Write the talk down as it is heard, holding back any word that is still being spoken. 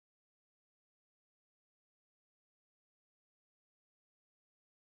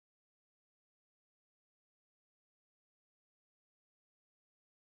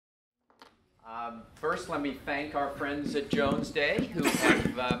First, let me thank our friends at Jones Day who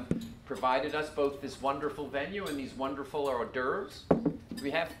have provided us both this wonderful venue and these wonderful hors d'oeuvres. Do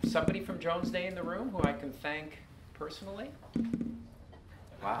we have somebody from Jones Day in the room who I can thank personally?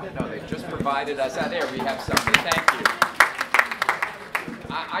 Wow, no, they've just provided us. There we have somebody. Thank you.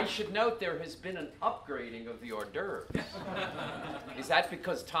 I should note there has been an upgrading of the hors d'oeuvres. Is that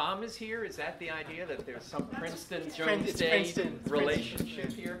because Tom is here? Is that the idea that there's some Princeton-Jones Day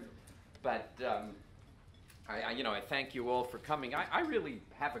relationship here? But I thank you all for coming. I really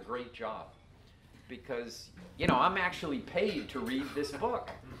have a great job because, I'm actually paid to read this book.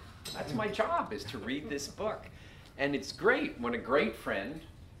 That's my job, is to read this book. And it's great when a great friend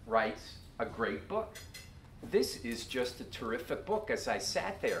writes a great book. This is just a terrific book. As I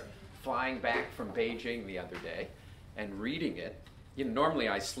sat there flying back from Beijing the other day and reading it, normally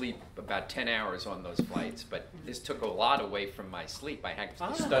I sleep about 10 hours on those flights, but this took a lot away from my sleep. I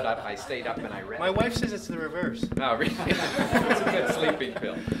stood up, I stayed up, and I read. My wife says it's the reverse. No, really, it's a good sleeping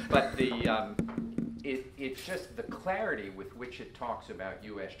pill. But it's just the clarity with which it talks about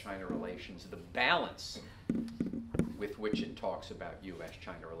U.S.-China relations, the balance with which it talks about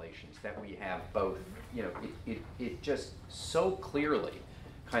U.S.-China relations, that we have both. It just so clearly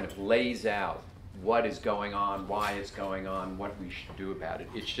kind of lays out what is going on, why it's going on, what we should do about it.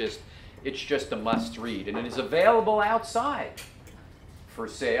 It's just a must read, and it is available outside for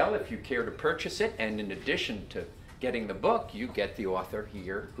sale if you care to purchase it. And in addition to getting the book, you get the author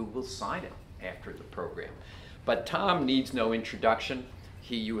here who will sign it after the program. But Tom needs no introduction.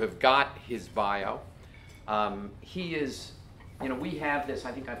 You have got his bio. He is, we have this,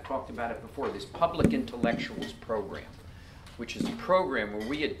 I think I've talked about it before, this Public Intellectuals Program, which is a program where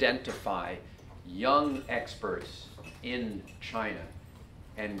we identify young experts in China,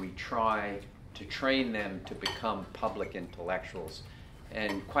 and we try to train them to become public intellectuals.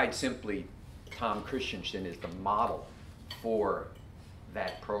 And quite simply, Tom Christensen is the model for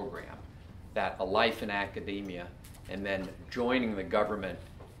that program, that a life in academia and then joining the government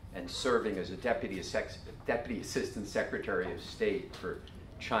and serving as a Deputy Assistant Secretary of State for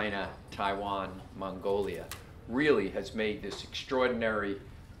China, Taiwan, Mongolia really has made this extraordinary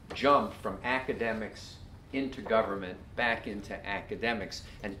jump from academics into government, back into academics,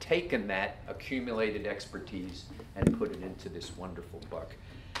 and taken that accumulated expertise and put it into this wonderful book.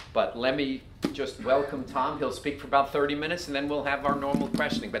 But let me just welcome Tom. He'll speak for about 30 minutes, and then we'll have our normal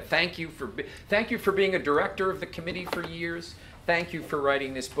questioning. But thank you for being a director of the committee for years. Thank you for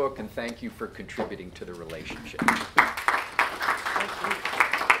writing this book, and thank you for contributing to the relationship. Thank you.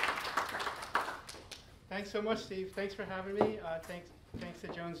 Thanks so much, Steve. Thanks for having me. Thanks to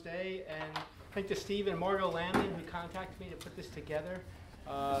Jones Day, and thanks to Steve and Margot Landon who contacted me to put this together.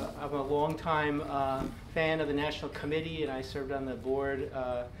 I'm a longtime fan of the National Committee, and I served on the board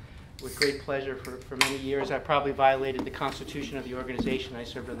with great pleasure for many years. I probably violated the Constitution of the organization. I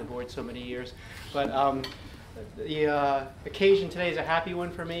served on the board so many years. But the occasion today is a happy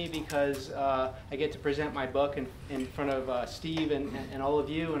one for me because I get to present my book in front of Steve and all of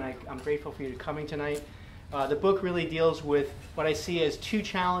you, and I'm grateful for you coming tonight. The book really deals with what I see as two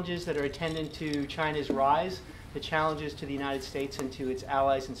challenges that are attendant to China's rise, the challenges to the United States and to its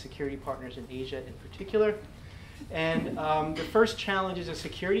allies and security partners in Asia in particular. And the first challenge is a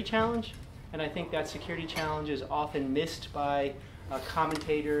security challenge, and I think that security challenge is often missed by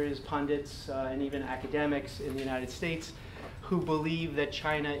commentators, pundits, and even academics in the United States who believe that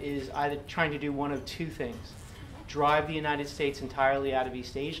China is either trying to do one of two things: drive the United States entirely out of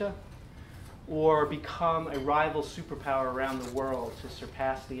East Asia, or become a rival superpower around the world to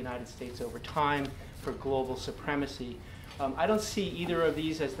surpass the United States over time for global supremacy. I don't see either of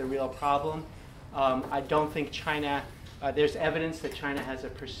these as the real problem. I don't think China, there's evidence that China has a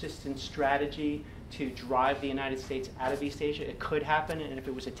persistent strategy to drive the United States out of East Asia. It could happen, and if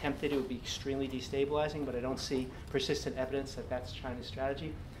it was attempted, it would be extremely destabilizing, but I don't see persistent evidence that that's China's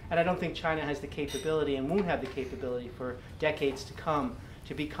strategy. And I don't think China has the capability and won't have the capability for decades to come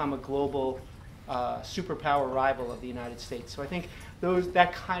to become a global superpower rival of the United States. So I think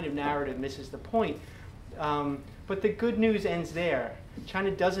that kind of narrative misses the point. But the good news ends there.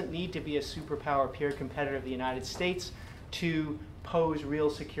 China doesn't need to be a superpower peer competitor of the United States to pose real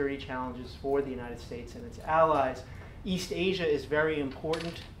security challenges for the United States and its allies. East Asia is very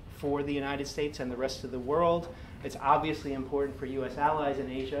important for the United States and the rest of the world. It's obviously important for U.S. allies in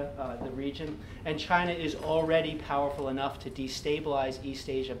Asia, the region. And China is already powerful enough to destabilize East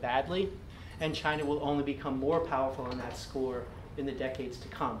Asia badly. And China will only become more powerful on that score in the decades to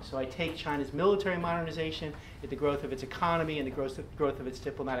come. So I take China's military modernization, the growth of its economy, and the growth of its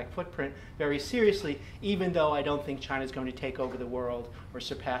diplomatic footprint very seriously, even though I don't think China is going to take over the world or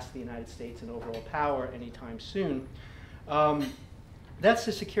surpass the United States in overall power anytime soon. That's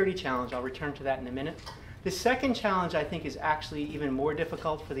the security challenge. I'll return to that in a minute. The second challenge, I think, is actually even more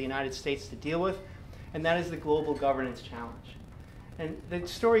difficult for the United States to deal with, and that is the global governance challenge. And the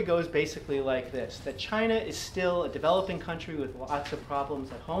story goes basically like this, that China is still a developing country with lots of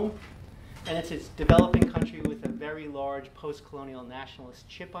problems at home, and it's a developing country with a very large post-colonial nationalist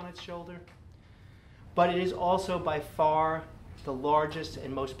chip on its shoulder. But it is also by far the largest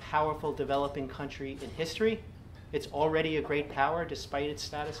and most powerful developing country in history. It's already a great power despite its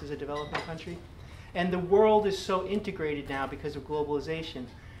status as a developing country. And the world is so integrated now because of globalization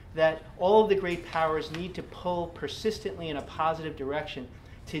that all of the great powers need to pull persistently in a positive direction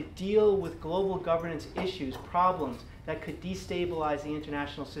to deal with global governance issues, problems that could destabilize the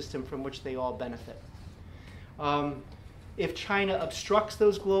international system from which they all benefit. If China obstructs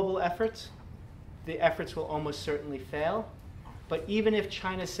those global efforts, the efforts will almost certainly fail. But even if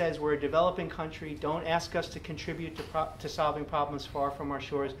China says we're a developing country, don't ask us to contribute to solving problems far from our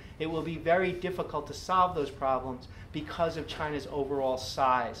shores, it will be very difficult to solve those problems because of China's overall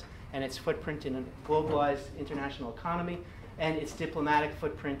size and its footprint in a globalized international economy and its diplomatic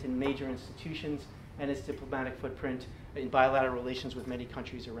footprint in major institutions and its diplomatic footprint in bilateral relations with many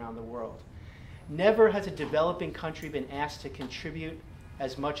countries around the world. Never has a developing country been asked to contribute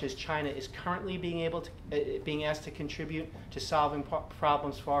as much as China is currently being asked to contribute to solving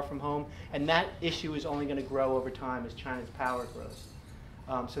problems far from home, and that issue is only going to grow over time as China's power grows.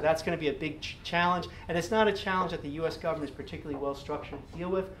 So that's going to be a big challenge, and it's not a challenge that the U.S. government is particularly well structured to deal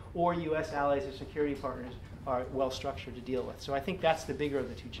with, or U.S. allies or security partners are well structured to deal with. So I think that's the bigger of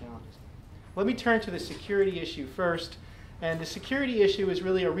the two challenges. Let me turn to the security issue first, and the security issue is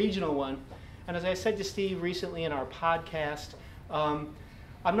really a regional one. And as I said to Steve recently in our podcast,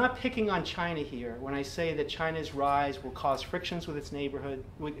 I'm not picking on China here when I say that China's rise will cause frictions with its neighborhood,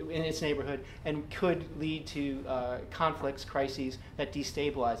 in its neighborhood, and could lead to conflicts, crises that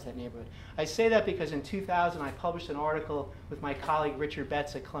destabilize that neighborhood. I say that because in 2000 I published an article with my colleague Richard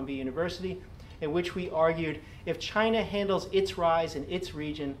Betts at Columbia University in which we argued if China handles its rise in its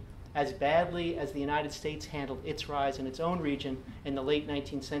region as badly as the United States handled its rise in its own region in the late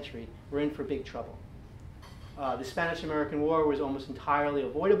 19th century, we're in for big trouble. The Spanish-American War was almost entirely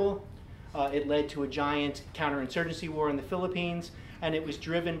avoidable. It led to a giant counterinsurgency war in the Philippines, and it was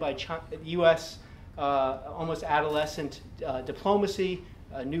driven by U.S. Almost adolescent diplomacy,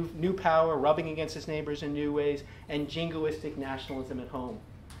 new power, rubbing against its neighbors in new ways, and jingoistic nationalism at home.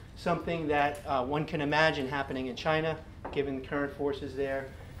 Something that one can imagine happening in China, given the current forces there,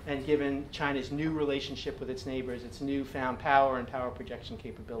 and given China's new relationship with its neighbors, its newfound power and power projection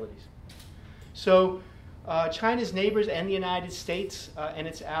capabilities. So China's neighbors and the United States and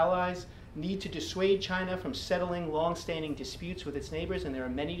its allies need to dissuade China from settling long-standing disputes with its neighbors, and there are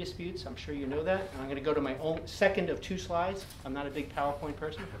many disputes. I'm sure you know that. And I'm going to go to my own second of two slides. I'm not a big PowerPoint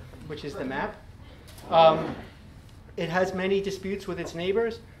person, which is the map. It has many disputes with its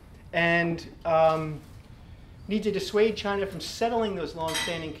neighbors, and need to dissuade China from settling those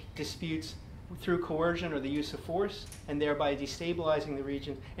long-standing disputes through coercion or the use of force, and thereby destabilizing the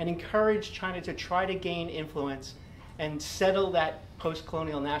region, and encourage China to try to gain influence and settle that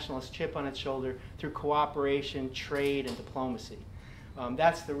post-colonial nationalist chip on its shoulder through cooperation, trade, and diplomacy.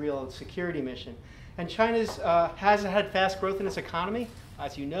 That's the real security mission. And China's has had fast growth in its economy,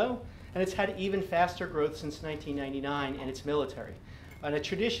 as you know, and it's had even faster growth since 1999 in its military. And a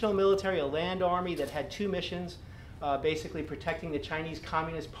traditional military, a land army that had two missions, basically protecting the Chinese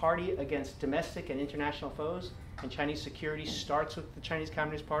Communist Party against domestic and international foes. And Chinese security starts with the Chinese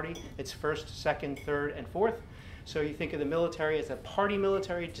Communist Party. It's first, second, third, and fourth. So you think of the military as a party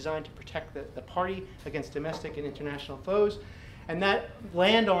military designed to protect the party against domestic and international foes. And that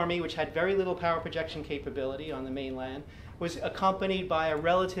land army, which had very little power projection capability on the mainland, was accompanied by a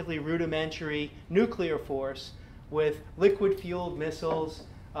relatively rudimentary nuclear force with liquid-fueled missiles,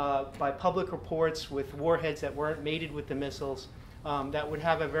 by public reports with warheads that weren't mated with the missiles, that would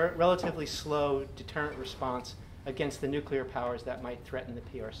have a relatively slow deterrent response against the nuclear powers that might threaten the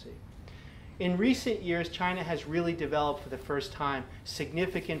PRC. In recent years, China has really developed for the first time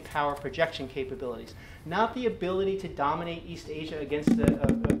significant power projection capabilities. Not the ability to dominate East Asia against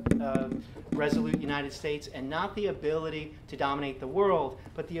the resolute United States, and not the ability to dominate the world,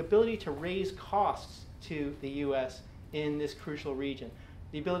 but the ability to raise costs to the U.S. in this crucial region.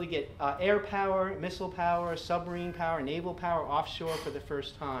 The ability to get air power, missile power, submarine power, naval power offshore for the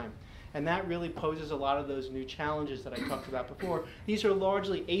first time. And that really poses a lot of those new challenges that I talked about before. These are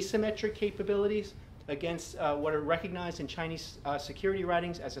largely asymmetric capabilities against what are recognized in Chinese security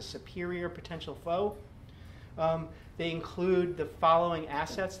writings as a superior potential foe. They include the following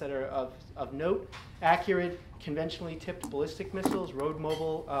assets that are of note: accurate, conventionally tipped ballistic missiles, road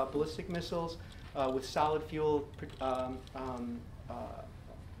mobile ballistic missiles with solid fuel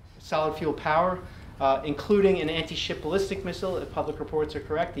power, including an anti-ship ballistic missile, if public reports are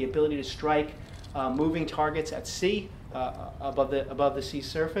correct, the ability to strike moving targets at sea, above the sea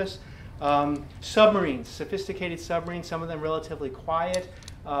surface. Submarines, sophisticated submarines, some of them relatively quiet,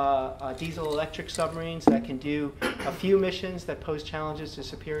 diesel-electric submarines that can do a few missions that pose challenges to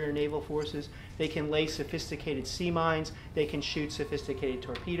superior naval forces. They can lay sophisticated sea mines, they can shoot sophisticated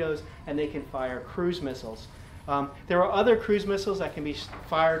torpedoes, and they can fire cruise missiles. There are other cruise missiles that can be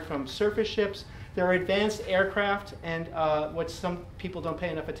fired from surface ships. There are advanced aircraft and what some people don't pay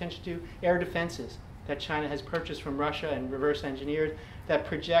enough attention to, air defenses that China has purchased from Russia and reverse engineered that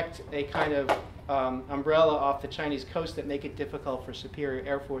project a kind of umbrella off the Chinese coast that make it difficult for superior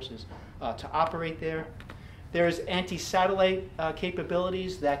air forces to operate there. There's anti-satellite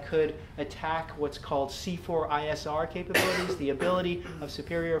capabilities that could attack what's called C4ISR capabilities, the ability of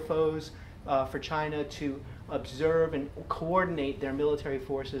superior foes for China to observe and coordinate their military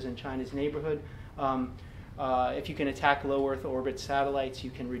forces in China's neighborhood. If you can attack low Earth orbit satellites, you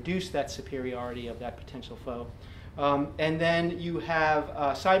can reduce that superiority of that potential foe. And then you have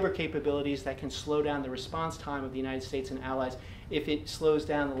cyber capabilities that can slow down the response time of the United States and allies if it slows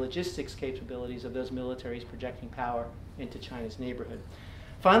down the logistics capabilities of those militaries projecting power into China's neighborhood.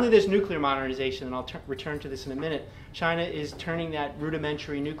 Finally, there's nuclear modernization, and I'll return to this in a minute. China is turning that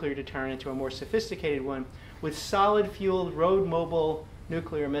rudimentary nuclear deterrent into a more sophisticated one with solid-fueled, road-mobile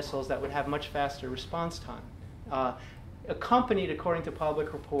nuclear missiles that would have much faster response time, accompanied, according to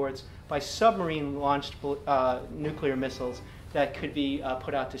public reports, by submarine-launched nuclear missiles that could be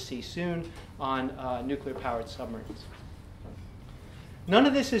put out to sea soon on nuclear-powered submarines. None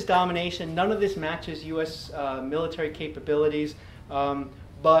of this is domination. None of this matches U.S. Military capabilities,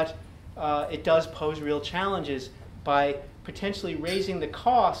 but it does pose real challenges by potentially raising the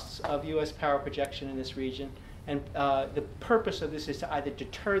costs of U.S. power projection in this region. And the purpose of this is to either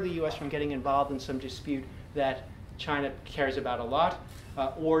deter the U.S. from getting involved in some dispute that China cares about a lot,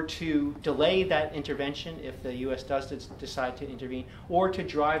 or to delay that intervention if the U.S. does decide to intervene, or to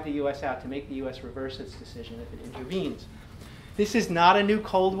drive the U.S. out, to make the U.S. reverse its decision if it intervenes. This is not a new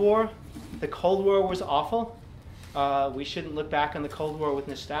Cold War. The Cold War was awful. We shouldn't look back on the Cold War with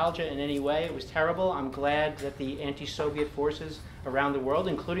nostalgia in any way. It was terrible. I'm glad that the anti-Soviet forces around the world,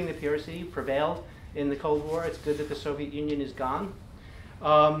 including the PRC, prevailed in the Cold War. It's good that the Soviet Union is gone.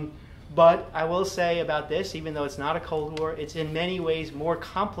 But I will say about this, even though it's not a Cold War, it's in many ways more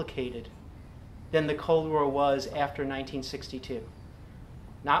complicated than the Cold War was after 1962.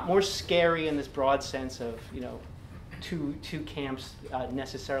 Not more scary in this broad sense of, two camps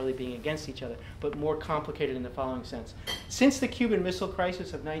necessarily being against each other, but more complicated in the following sense. Since the Cuban Missile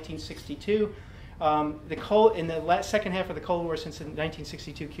Crisis of 1962, in the second half of the Cold War, since the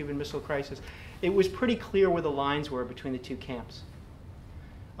 1962 Cuban Missile Crisis, it was pretty clear where the lines were between the two camps.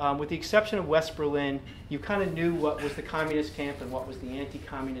 With the exception of West Berlin, you kind of knew what was the communist camp and what was the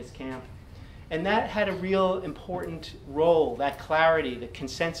anti-communist camp. And that had a real important role, that clarity, the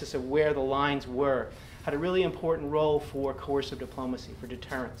consensus of where the lines were, had a really important role for coercive diplomacy, for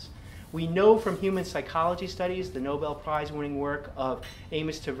deterrence. We know from human psychology studies, the Nobel Prize-winning work of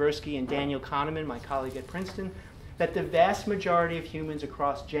Amos Tversky and Daniel Kahneman, my colleague at Princeton, that the vast majority of humans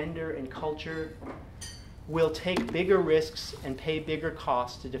across gender and culture will take bigger risks and pay bigger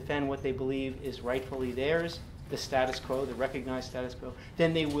costs to defend what they believe is rightfully theirs, the status quo, the recognized status quo,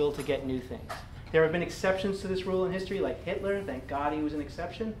 than they will to get new things. There have been exceptions to this rule in history, like Hitler. Thank God he was an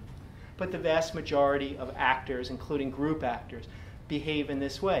exception. But the vast majority of actors, including group actors, behave in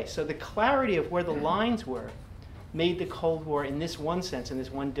this way. So the clarity of where the lines were made the Cold War, in this one sense, in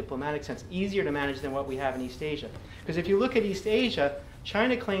this one diplomatic sense, easier to manage than what we have in East Asia. Because if you look at East Asia,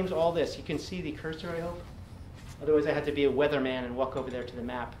 China claims all this. You can see the cursor, I hope. Otherwise, I had to be a weatherman and walk over there to the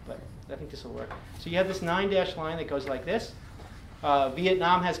map, but I think this will work. So you have this 9-dash line that goes like this.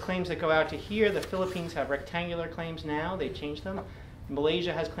 Vietnam has claims that go out to here. The Philippines have rectangular claims now. They changed them.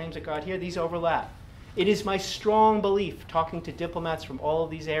 Malaysia has claims that go out here. These overlap. It is my strong belief, talking to diplomats from all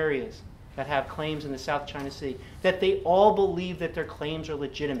of these areas that have claims in the South China Sea, that they all believe that their claims are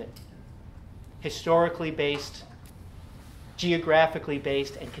legitimate, historically based, geographically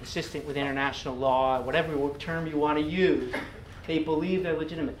based, and consistent with international law, whatever term you want to use. They believe they're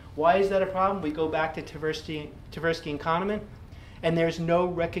legitimate. Why is that a problem? We go back to Tversky and Kahneman. and there's no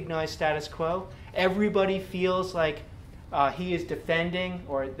recognized status quo. Everybody feels like he is defending,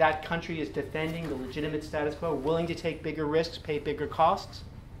 or that country is defending the legitimate status quo, willing to take bigger risks, pay bigger costs,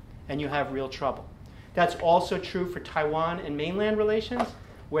 and you have real trouble. That's also true for Taiwan and mainland relations,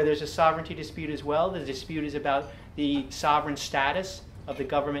 where there's a sovereignty dispute as well. The dispute is about the sovereign status of the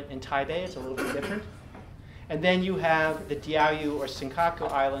government in Taipei. It's a little bit different. And then you have the Diaoyu or Senkaku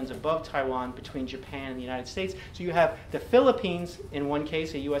Islands above Taiwan between Japan and the United States. So you have the Philippines, in one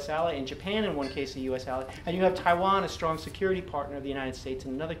case, a U.S. ally, and Japan, in one case, a U.S. ally. And you have Taiwan, a strong security partner of the United States,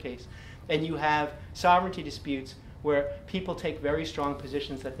 in another case. And you have sovereignty disputes where people take very strong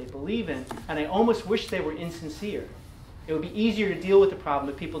positions that they believe in, and I almost wish they were insincere. It would be easier to deal with the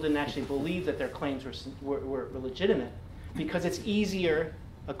problem if people didn't actually believe that their claims were legitimate, because it's easier,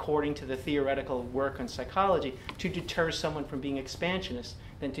 according to the theoretical work on psychology, to deter someone from being expansionist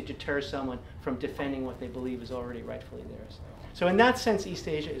than to deter someone from defending what they believe is already rightfully theirs. So in that sense, East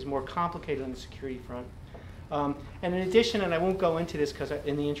Asia is more complicated on the security front. And in addition, and I won't go into this because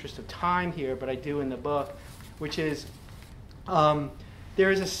in the interest of time here, but I do in the book, which is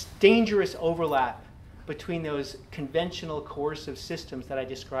there is a dangerous overlap between those conventional coercive systems that I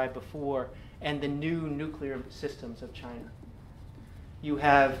described before and the new nuclear systems of China. You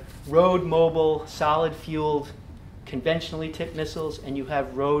have road mobile, solid fueled, conventionally tipped missiles, and you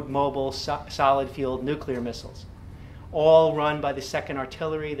have road mobile, solid fueled nuclear missiles, all run by the 2nd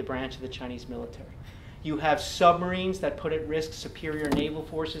Artillery, the branch of the Chinese military. You have submarines that put at risk superior naval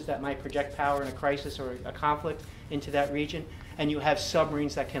forces that might project power in a crisis or a conflict into that region, and you have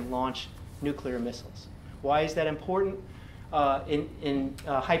submarines that can launch nuclear missiles. Why is that important? In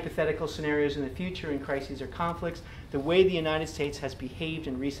hypothetical scenarios in the future, in crises or conflicts, the way the United States has behaved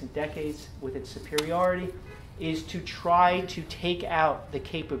in recent decades with its superiority is to try to take out the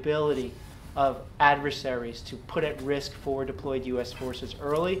capability of adversaries to put at risk forward deployed U.S. forces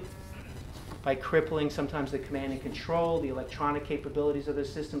early by crippling sometimes the command and control, the electronic capabilities of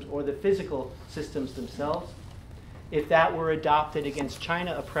those systems, or the physical systems themselves. If that were adopted against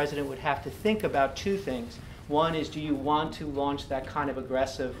China, a president would have to think about two things. One is, do you want to launch that kind of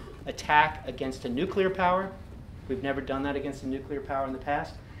aggressive attack against a nuclear power? We've never done that against a nuclear power in the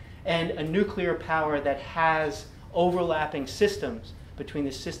past. And a nuclear power that has overlapping systems between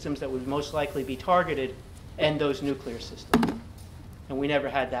the systems that would most likely be targeted and those nuclear systems. And we never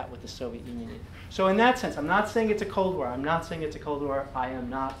had that with the Soviet Union either. So in that sense, I'm not saying it's a Cold War. I'm not saying it's a Cold War. I am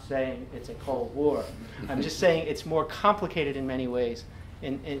not saying it's a Cold War. I'm just saying it's more complicated in many ways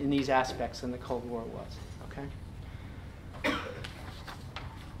in these aspects than the Cold War was. Okay?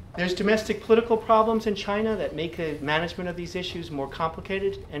 There's domestic political problems in China that make the management of these issues more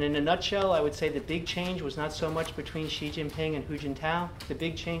complicated. And in a nutshell, I would say the big change was not so much between Xi Jinping and Hu Jintao. The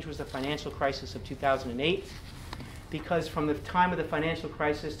big change was the financial crisis of 2008. Because from the time of the financial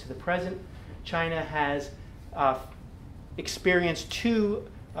crisis to the present, China has experienced two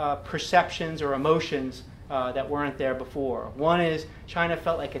perceptions or emotions that weren't there before. One is China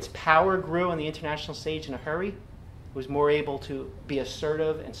felt like its power grew on the international stage in a hurry, was more able to be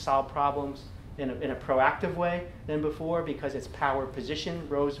assertive and solve problems in a proactive way than before because its power position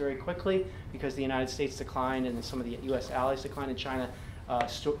rose very quickly because the United States declined and some of the U.S. allies declined and China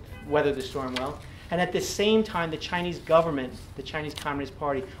weathered the storm well. And at the same time, the Chinese government, the Chinese Communist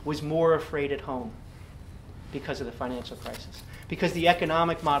Party, was more afraid at home because of the financial crisis. Because the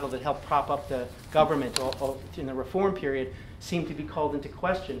economic model that helped prop up the government in the reform period seemed to be called into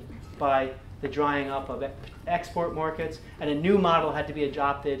question by the drying up of export markets, and a new model had to be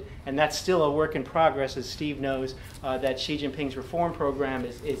adopted, and that's still a work in progress, as Steve knows, that Xi Jinping's reform program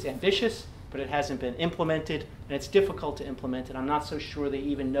is ambitious, but it hasn't been implemented, and it's difficult to implement it. I'm not so sure they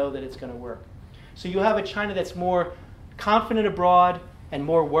even know that it's going to work. So you have a China that's more confident abroad and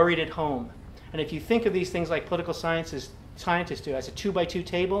more worried at home. And if you think of these things like political scientists do as a 2x2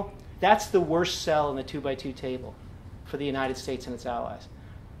 table, that's the worst cell in the 2x2 table for the United States and its allies.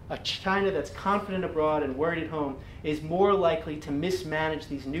 A China that's confident abroad and worried at home is more likely to mismanage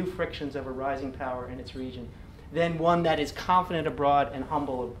these new frictions of a rising power in its region than one that is confident abroad and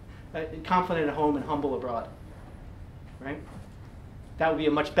humble, confident at home and humble abroad. Right? That would be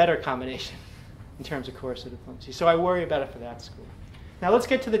a much better combination in terms of coercive diplomacy. So I worry about it for that school. Now let's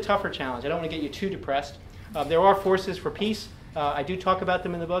get to the tougher challenge. I don't want to get you too depressed. There are forces for peace. I do talk about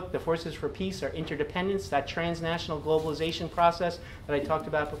them in the book. The forces for peace are interdependence. That transnational globalization process that I talked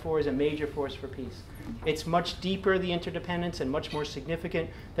about before is a major force for peace. It's much deeper, the interdependence, and much more significant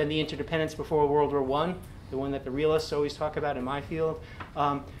than the interdependence before World War I, the one that the realists always talk about in my field.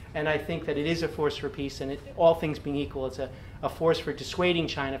 And I think that it is a force for peace, and all things being equal, it's a force for dissuading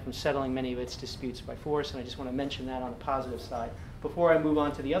China from settling many of its disputes by force, and I just want to mention that on the positive side before I move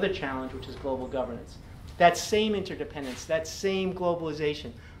on to the other challenge, which is global governance. That same interdependence, that same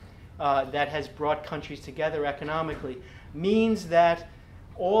globalization that has brought countries together economically means that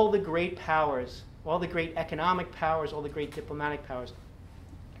all the great powers, all the great economic powers, all the great diplomatic powers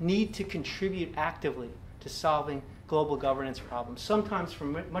need to contribute actively to solving global governance problems, sometimes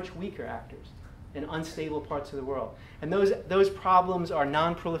from much weaker actors in unstable parts of the world. And those problems are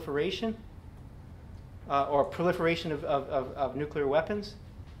non-proliferation, or proliferation of nuclear weapons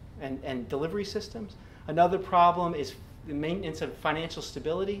and delivery systems. Another problem is the maintenance of financial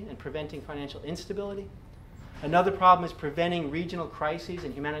stability and preventing financial instability. Another problem is preventing regional crises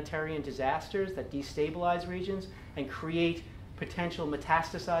and humanitarian disasters that destabilize regions and create potential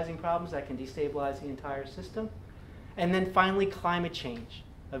metastasizing problems that can destabilize the entire system. And then finally, climate change,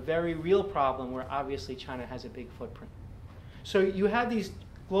 a very real problem where obviously China has a big footprint. So you have these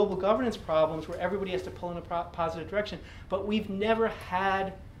global governance problems where everybody has to pull in a positive direction, but we've never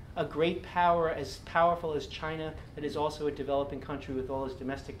had a great power as powerful as China that is also a developing country with all those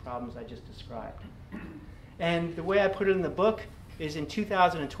domestic problems I just described. And the way I put it in the book is in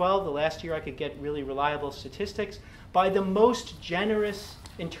 2012, the last year I could get really reliable statistics, by the most generous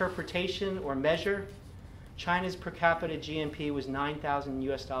interpretation or measure, China's per capita GNP was $9,000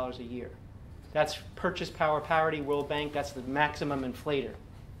 US a year. That's purchase power parity, World Bank, that's the maximum inflator.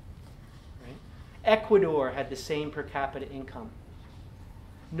 Right? Ecuador had the same per capita income.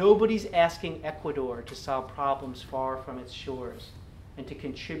 Nobody's asking Ecuador to solve problems far from its shores and to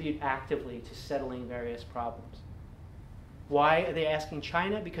contribute actively to settling various problems. Why are they asking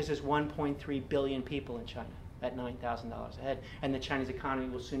China? Because there's 1.3 billion people in China at $9,000 a head, and the Chinese economy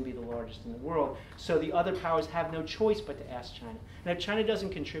will soon be the largest in the world. So the other powers have no choice but to ask China. And if China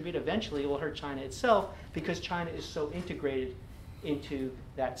doesn't contribute, eventually it will hurt China itself because China is so integrated into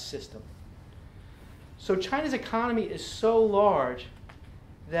that system. So China's economy is so large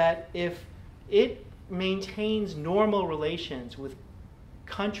that if it maintains normal relations with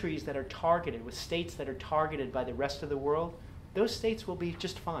countries that are targeted, with states that are targeted by the rest of the world, those states will be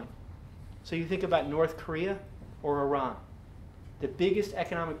just fine. So you think about North Korea or Iran. The biggest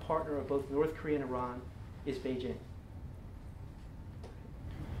economic partner of both North Korea and Iran is Beijing.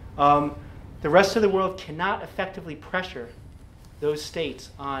 The rest of the world cannot effectively pressure those states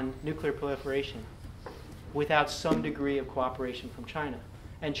on nuclear proliferation without some degree of cooperation from China.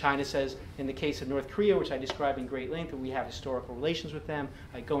 And China says, in the case of North Korea, which I describe in great length, that we have historical relations with them.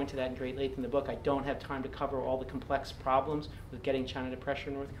 I go into that in great length in the book. I don't have time to cover all the complex problems with getting China to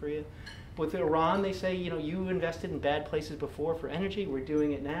pressure North Korea. With Iran, they say, you invested in bad places before for energy. We're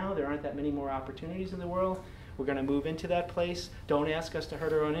doing it now. There aren't that many more opportunities in the world. We're going to move into that place. Don't ask us to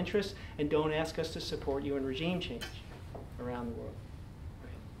hurt our own interests, and don't ask us to support you in regime change around the world.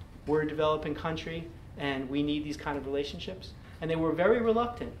 We're a developing country, and we need these kind of relationships. And they were very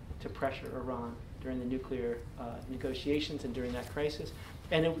reluctant to pressure Iran during the nuclear negotiations and during that crisis.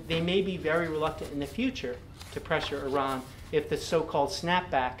 And they may be very reluctant in the future to pressure Iran if the so-called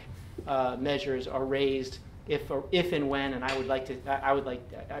snapback measures are raised, if and when, and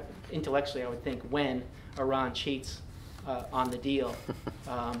intellectually I would think when Iran cheats on the deal.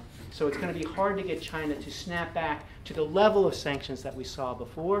 So it's going to be hard to get China to snap back to the level of sanctions that we saw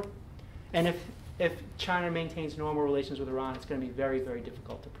before. And if China maintains normal relations with Iran, it's going to be very, very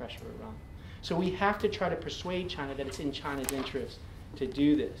difficult to pressure Iran. So we have to try to persuade China that it's in China's interest to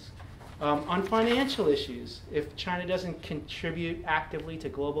do this. On financial issues, if China doesn't contribute actively to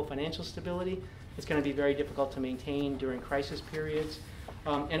global financial stability, it's going to be very difficult to maintain during crisis periods.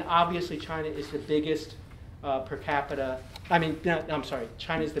 And obviously China is the biggest China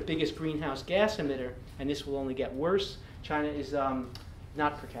is the biggest greenhouse gas emitter, and this will only get worse. China is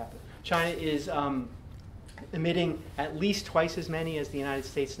not per capita. China is emitting at least twice as many as the United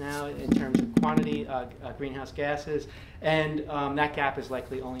States now in terms of quantity greenhouse gases, and that gap is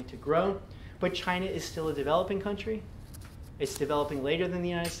likely only to grow. But China is still a developing country. It's developing later than the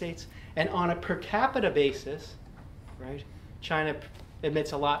United States. And on a per capita basis, right, China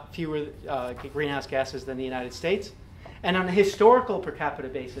emits a lot fewer greenhouse gases than the United States. And on a historical per capita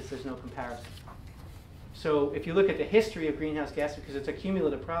basis, there's no comparison. So if you look at the history of greenhouse gas, because it's a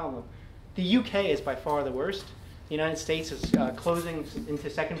cumulative problem, the UK is by far the worst. The United States is closing into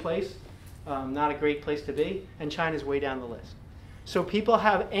second place, not a great place to be, and China's way down the list. So people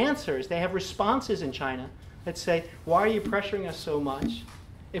have answers, they have responses in China that say, why are you pressuring us so much?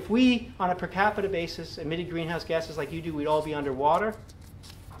 If we, on a per capita basis, emitted greenhouse gases like you do, we'd all be underwater.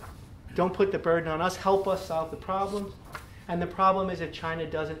 Don't put the burden on us, help us solve the problems. And the problem is if China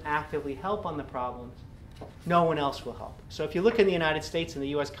doesn't actively help on the problems, no one else will help. So if you look in the United States and the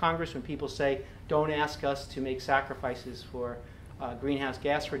US Congress, when people say, don't ask us to make sacrifices for greenhouse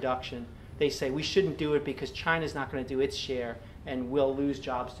gas reduction, they say we shouldn't do it because China's not going to do its share and we'll lose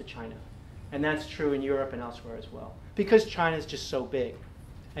jobs to China. And that's true in Europe and elsewhere as well, because China's just so big,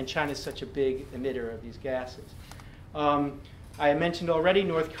 and China's such a big emitter of these gases. I mentioned already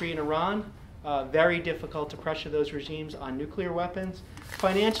North Korea and Iran. Very difficult to pressure those regimes on nuclear weapons.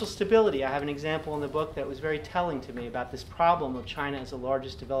 Financial stability. I have an example in the book that was very telling to me about this problem of China as the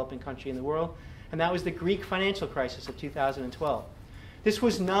largest developing country in the world, and that was the Greek financial crisis of 2012. This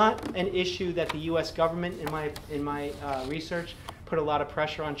was not an issue that the U.S. government, in my research, put a lot of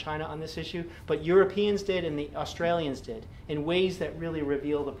pressure on China on this issue, but Europeans did and the Australians did in ways that really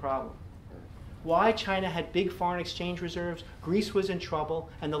reveal the problem. Why China had big foreign exchange reserves, Greece was in trouble,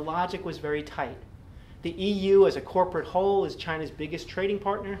 and the logic was very tight. The EU as a corporate whole is China's biggest trading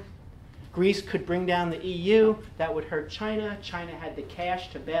partner. Greece could bring down the EU. That would hurt China. China had the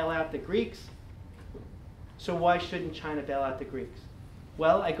cash to bail out the Greeks. So why shouldn't China bail out the Greeks?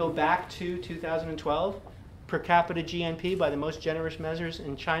 Well, I go back to 2012. Per capita GNP by the most generous measures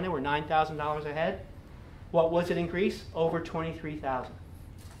in China were $9,000 a head. What was it in Greece? Over $23,000.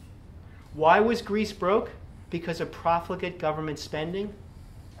 Why was Greece broke? Because of profligate government spending,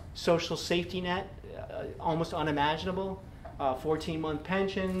 social safety net, almost unimaginable, 14-month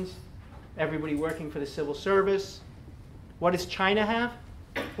pensions, everybody working for the civil service. What does China have?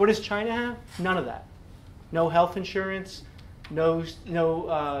 What does China have? None of that. No health insurance, no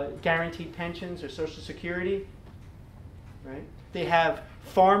guaranteed pensions or Social Security. Right? They have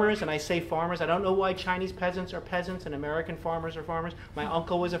farmers, and I say farmers. I don't know why Chinese peasants are peasants and American farmers are farmers. My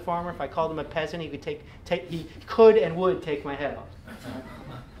uncle was a farmer. If I called him a peasant, he could and would take my head off.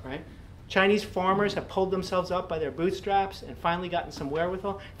 Right? Chinese farmers have pulled themselves up by their bootstraps and finally gotten some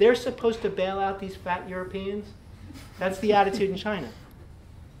wherewithal. They're supposed to bail out these fat Europeans. That's the attitude in China.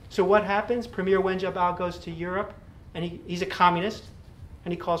 So what happens? Premier Wen Jiabao goes to Europe, and he's a communist,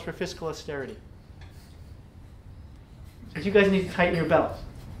 and he calls for fiscal austerity. Says, you guys need to tighten your belts.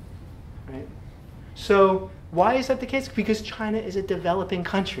 Right? So why is that the case? Because China is a developing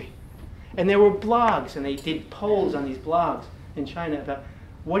country. And there were blogs, and they did polls on these blogs in China about,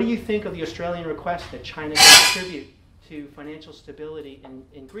 what do you think of the Australian request that China contribute to financial stability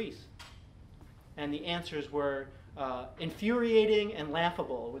in Greece? And the answers were infuriating and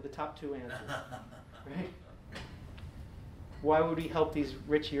laughable were the top two answers. Right? Why would we help these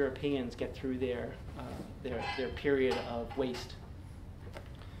rich Europeans get through their period of waste?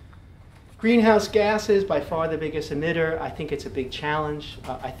 Greenhouse gases, by far the biggest emitter. I think it's a big challenge.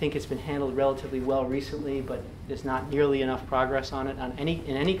 I think it's been handled relatively well recently, but there's not nearly enough progress on it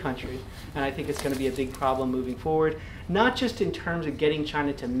in any country. And I think it's going to be a big problem moving forward, not just in terms of getting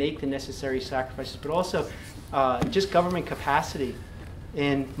China to make the necessary sacrifices, but also just government capacity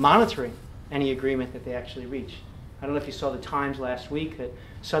in monitoring any agreement that they actually reach. I don't know if you saw the Times last week that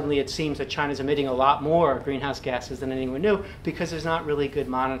suddenly it seems that China's emitting a lot more greenhouse gases than anyone knew because there's not really good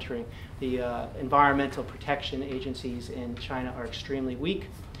monitoring. The environmental protection agencies in China are extremely weak.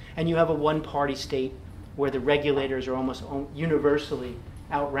 And you have a one-party state where the regulators are almost universally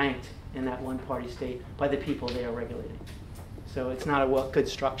outranked in that one-party state by the people they are regulating. So it's not a good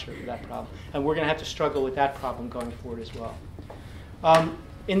structure for that problem. And we're going to have to struggle with that problem going forward as well.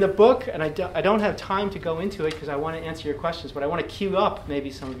 In the book, and I don't have time to go into it because I want to answer your questions, but I want to queue up maybe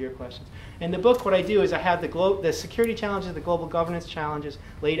some of your questions. In the book, what I do is I have the security challenges, the global governance challenges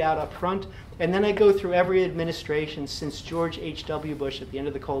laid out up front, and then I go through every administration since George H.W. Bush at the end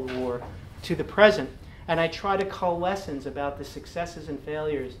of the Cold War to the present, and I try to cull lessons about the successes and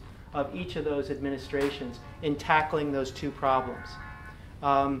failures of each of those administrations in tackling those two problems.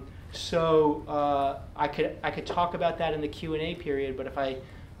 I could talk about that in the Q&A period, but if I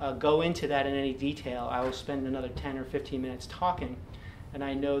go into that in any detail, I will spend another 10 or 15 minutes talking, and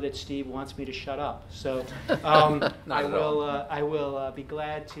I know that Steve wants me to shut up. So I will be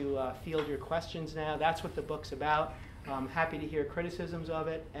glad to field your questions now. That's what the book's about. I'm happy to hear criticisms of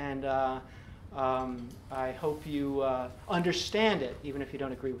it, and I hope you understand it, even if you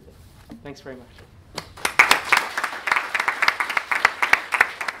don't agree with it. Thanks very much.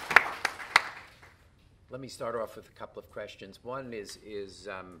 Let me start off with a couple of questions. One is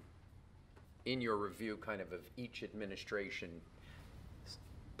in your review kind of each administration's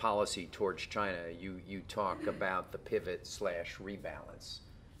policy towards China, you talk about the pivot/rebalance,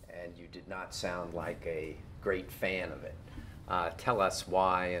 and you did not sound like a great fan of it. Tell us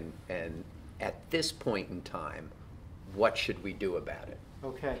why, and at this point in time, what should we do about it?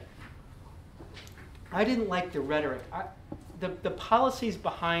 Okay. I didn't like the rhetoric. The policies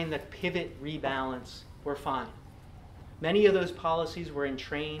behind the pivot rebalance were fine. Many of those policies were in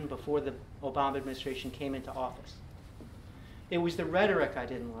train before the Obama administration came into office. It was the rhetoric I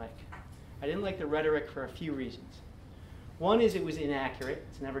didn't like. I didn't like the rhetoric for a few reasons. One is it was inaccurate.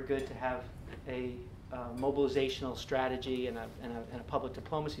 It's never good to have a mobilizational strategy and a public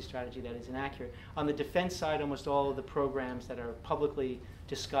diplomacy strategy that is inaccurate. On the defense side, almost all of the programs that are publicly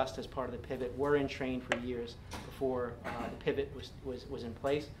discussed as part of the pivot were in train for years before the pivot was in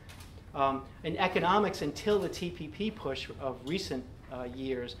place. In economics, until the TPP push of recent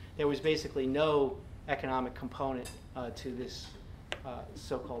years, there was basically no economic component to this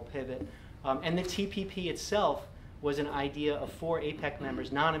so-called pivot. And the TPP itself was an idea of 4 APEC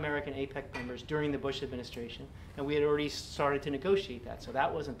members, non-American APEC members, during the Bush administration, and we had already started to negotiate that, so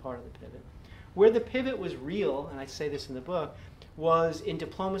that wasn't part of the pivot. Where the pivot was real, and I say this in the book, was in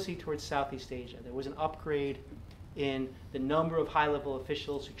diplomacy towards Southeast Asia. There was an upgrade in the number of high-level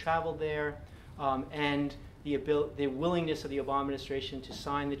officials who traveled there, and the willingness of the Obama administration to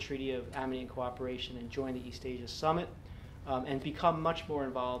sign the Treaty of Amity and Cooperation and join the East Asia Summit, and become much more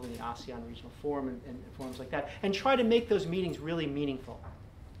involved in the ASEAN Regional Forum and forums like that, and try to make those meetings really meaningful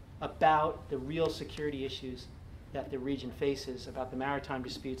about the real security issues that the region faces, about the maritime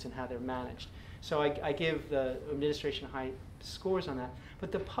disputes and how they're managed. So I give the administration high scores on that.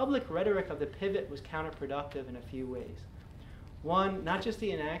 But the public rhetoric of the pivot was counterproductive in a few ways. One, not just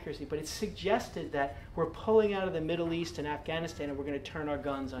the inaccuracy, but it suggested that we're pulling out of the Middle East and Afghanistan and we're going to turn our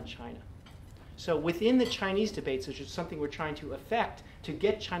guns on China. So within the Chinese debates, which is something we're trying to affect to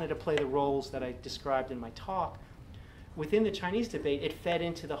get China to play the roles that I described in my talk, within the Chinese debate, it fed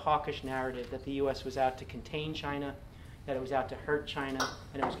into the hawkish narrative that the U.S. was out to contain China, that it was out to hurt China,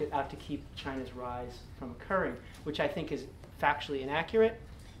 and it was out to keep China's rise from occurring, which I think is factually inaccurate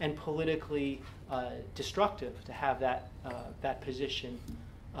and politically destructive to have that position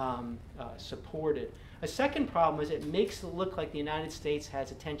supported. A second problem is it makes it look like the United States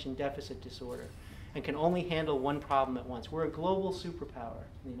has attention deficit disorder and can only handle one problem at once. We're a global superpower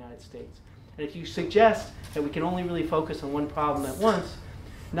in the United States. And if you suggest that we can only really focus on one problem at once,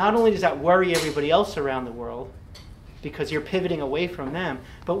 not only does that worry everybody else around the world, because you're pivoting away from them,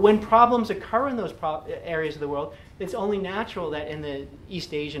 but when problems occur in those areas of the world, it's only natural that in the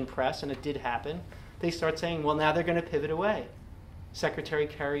East Asian press, and it did happen, they start saying, well, now they're going to pivot away. Secretary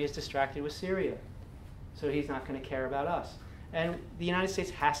Kerry is distracted with Syria, so he's not going to care about us. And the United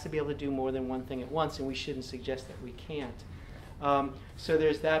States has to be able to do more than one thing at once, and we shouldn't suggest that we can't. So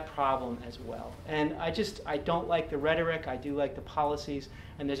there's that problem as well. And I don't like the rhetoric, I do like the policies,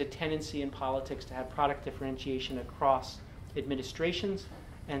 and there's a tendency in politics to have product differentiation across administrations,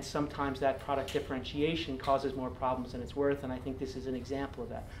 and sometimes that product differentiation causes more problems than it's worth, and I think this is an example of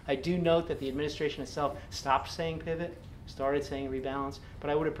that. I do note that the administration itself stopped saying pivot, started saying rebalance, but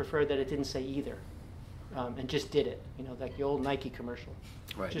I would have preferred that it didn't say either. And just did it, like the old Nike commercial.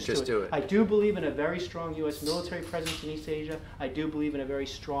 Right, just do it. I do believe in a very strong U.S. military presence in East Asia. I do believe in a very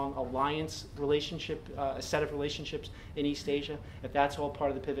strong alliance relationship, a set of relationships in East Asia. If that's all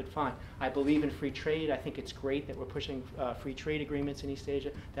part of the pivot, fine. I believe in free trade. I think it's great that we're pushing free trade agreements in East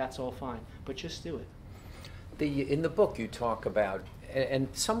Asia. That's all fine. But just do it. In the book you talk about, and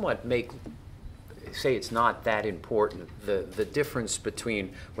somewhat say it's not that important, the difference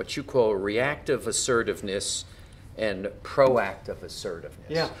between what you call reactive assertiveness and proactive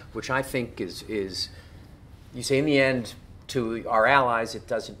assertiveness, which I think is, you say in the end to our allies it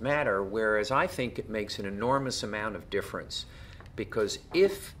doesn't matter, whereas I think it makes an enormous amount of difference, because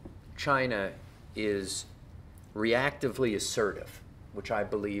if China is reactively assertive, which I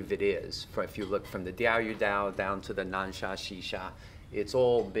believe it is, if you look from the Diaoyu Dao down to the Nansha Xisha, it's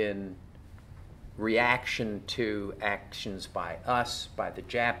all been reaction to actions by us, by the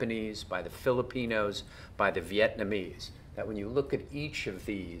Japanese, by the Filipinos, by the Vietnamese. That when you look at each of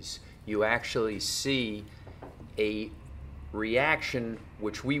these, you actually see a reaction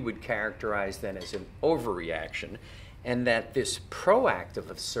which we would characterize then as an overreaction, and that this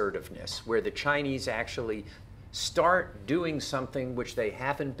proactive assertiveness, where the Chinese actually start doing something which they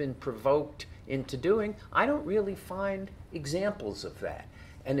haven't been provoked into doing, I don't really find examples of that.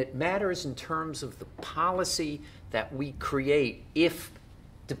 And it matters in terms of the policy that we create, if,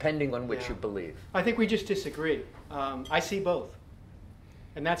 depending on which you believe. I think we just disagree. I see both.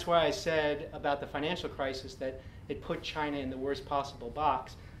 And that's why I said about the financial crisis that it put China in the worst possible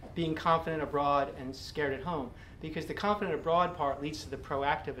box, being confident abroad and scared at home. Because the confident abroad part leads to the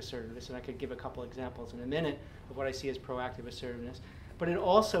proactive assertiveness, and I could give a couple examples in a minute of what I see as proactive assertiveness. But it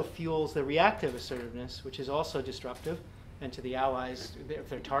also fuels the reactive assertiveness, which is also destructive. And to the allies, if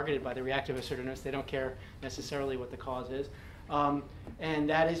they're targeted by the reactive assertiveness, they don't care necessarily what the cause is. And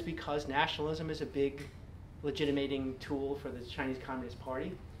that is because nationalism is a big legitimating tool for the Chinese Communist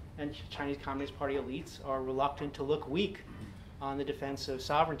Party. And Chinese Communist Party elites are reluctant to look weak on the defense of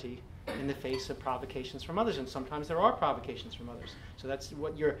sovereignty in the face of provocations from others, and sometimes there are provocations from others. So that's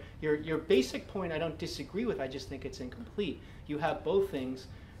what your basic point I don't disagree with, I just think it's incomplete. You have both things.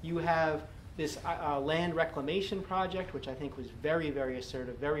 You have this land reclamation project, which I think was very, very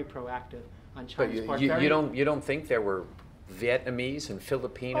assertive, very proactive on China's part. You don't think there were Vietnamese and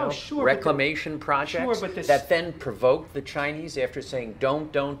Filipino reclamation projects that then provoked the Chinese after saying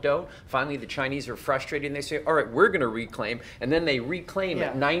don't. Finally, the Chinese are frustrated and they say, all right, we're going to reclaim. And then they reclaim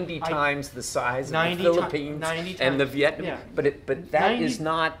at 90 times the size of the Philippines and the Vietnam. Yeah. But that is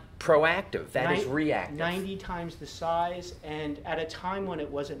not proactive. That is reactive. 90 times the size, and at a time when it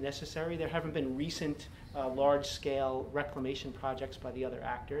wasn't necessary. There haven't been recent large-scale reclamation projects by the other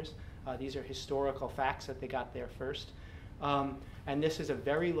actors. These are historical facts that they got there first. And this is a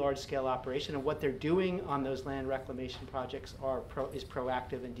very large-scale operation, and what they're doing on those land reclamation projects is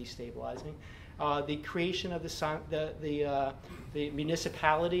proactive and destabilizing. The creation of the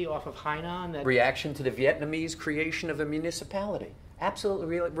municipality off of Hainan. Reaction to the Vietnamese creation of a municipality.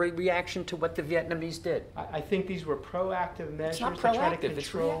 Absolutely reaction to what the Vietnamese did. I think these were proactive measures to try to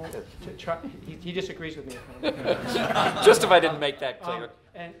control. He disagrees with me. Just if I didn't make that clear.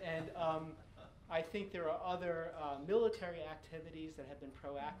 I think there are other military activities that have been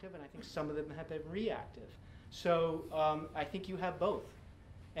proactive, and I think some of them have been reactive. So I think you have both.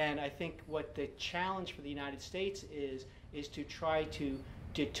 And I think what the challenge for the United States is to try to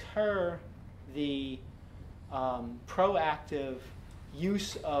deter the proactive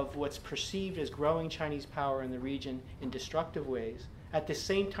use of what's perceived as growing Chinese power in the region in destructive ways, at the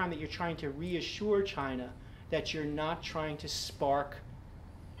same time that you're trying to reassure China that you're not trying to spark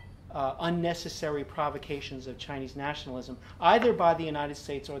unnecessary provocations of Chinese nationalism, either by the United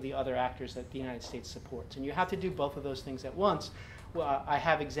States or the other actors that the United States supports. And you have to do both of those things at once. Well, I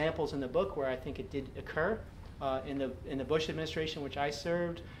have examples in the book where I think it did occur. In the Bush administration, which I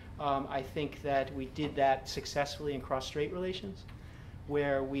served, I think that we did that successfully in cross-strait relations,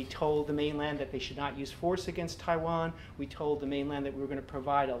 where we told the mainland that they should not use force against Taiwan. We told the mainland that we were going to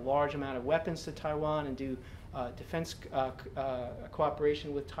provide a large amount of weapons to Taiwan and do defense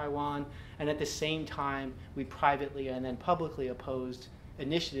cooperation with Taiwan. And at the same time, we privately and then publicly opposed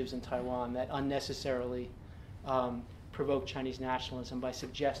initiatives in Taiwan that unnecessarily provoked Chinese nationalism by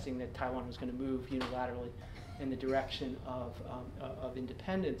suggesting that Taiwan was going to move unilaterally in the direction of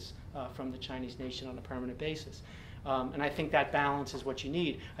independence from the Chinese nation on a permanent basis. And I think that balance is what you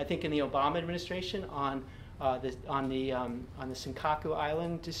need. I think in the Obama administration on the Senkaku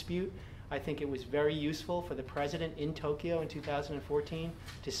Island dispute, I think it was very useful for the president in Tokyo in 2014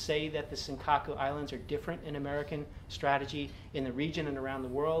 to say that the Senkaku Islands are different in American strategy in the region and around the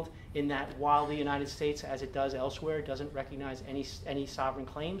world, in that while the United States, as it does elsewhere, doesn't recognize any sovereign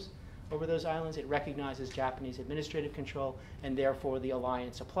claims over those islands, it recognizes Japanese administrative control, and therefore the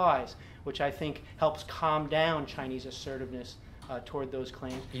alliance applies, which I think helps calm down Chinese assertiveness toward those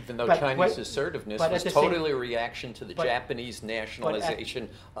claims. Even though Chinese assertiveness was totally a reaction to the Japanese nationalization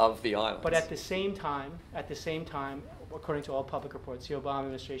of the islands. But at the same time, according to all public reports, the Obama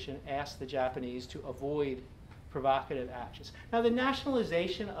administration asked the Japanese to avoid provocative actions. Now, the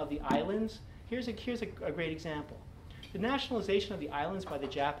nationalization of the islands, here's a great example. The nationalization of the islands by the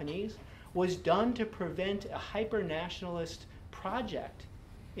Japanese was done to prevent a hyper-nationalist project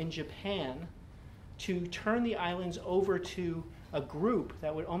in Japan to turn the islands over to a group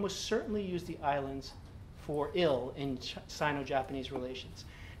that would almost certainly use the islands for ill in Sino-Japanese relations.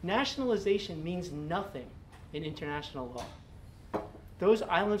 Nationalization means nothing in international law. Those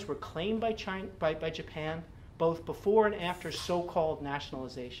islands were claimed by Japan both before and after so-called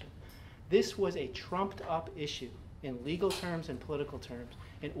nationalization. This was a trumped-up issue in legal terms and political terms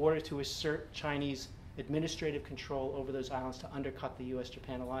in order to assert Chinese administrative control over those islands to undercut the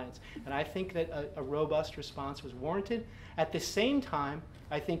U.S.-Japan alliance. And I think that a robust response was warranted. At the same time,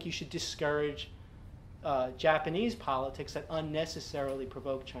 I think you should discourage Japanese politics that unnecessarily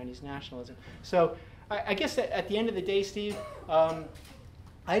provoke Chinese nationalism. So I guess that at the end of the day, Steve,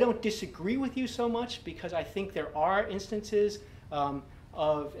 I don't disagree with you so much, because I think there are instances and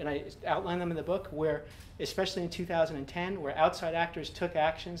I outline them in the book, where, especially in 2010, where outside actors took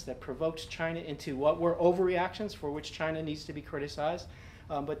actions that provoked China into what were overreactions for which China needs to be criticized,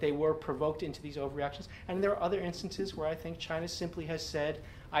 but they were provoked into these overreactions. And there are other instances where I think China simply has said,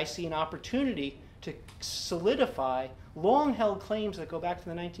 I see an opportunity to solidify long-held claims that go back to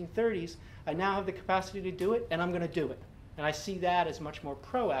the 1930s. I now have the capacity to do it, and I'm going to do it. And I see that as much more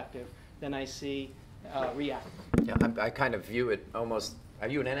proactive than I see reactive. Yeah, I kind of view it almost Are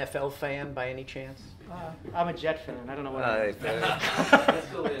you an NFL fan by any chance? I'm a Jet fan. I don't know what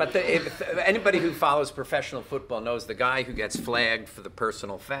But anybody who follows professional football knows the guy who gets flagged for the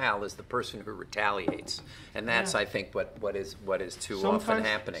personal foul is the person who retaliates, and that's I think what is too often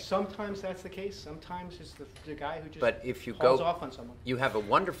happening. Sometimes that's the case. Sometimes it's the guy who just hauls off on someone. You have a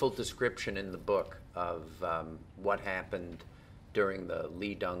wonderful description in the book of what happened during the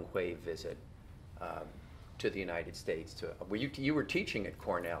Lee Deng-Hui visit to the United States. You were teaching at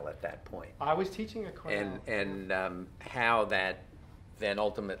Cornell at that point. I was teaching at Cornell. And how that then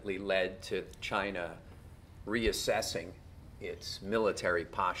ultimately led to China reassessing its military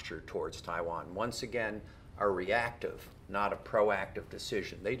posture towards Taiwan. Once again, a reactive, not a proactive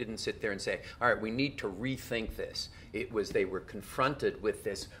decision. They didn't sit there and say, all right, we need to rethink this. It was they were confronted with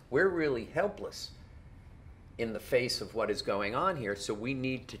this, we're really helpless in the face of what is going on here, so we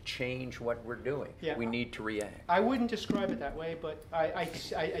need to change what we're doing. Yeah, we need to react. I wouldn't describe it that way, but I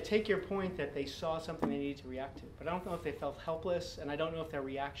take your point that they saw something they needed to react to. But I don't know if they felt helpless, and I don't know if their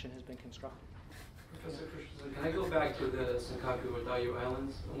reaction has been constructive. Professor Christensen, can I go back to the Senkaku or Diaoyu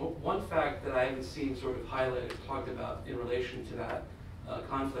Islands? One fact that I haven't seen sort of highlighted, talked about in relation to that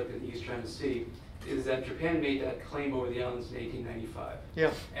conflict in the East China Sea is that Japan made that claim over the islands in 1895.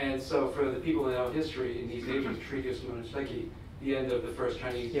 Yeah. And so for the people that know history in East Asia, the Treaty of Shimonoseki, the end of the First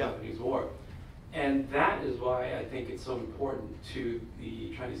Chinese-Japanese War. And that is why I think it's so important to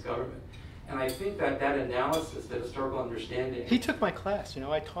the Chinese government. And I think that that analysis, that historical understanding... He took my class,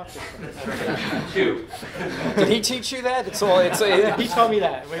 I taught this. Too. Did he teach you that? He taught me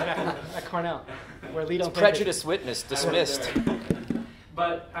that way back at Cornell, where Lee Deng-Hui prejudiced witness dismissed.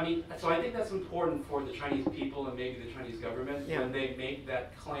 But, so I think that's important for the Chinese people and maybe the Chinese government when they make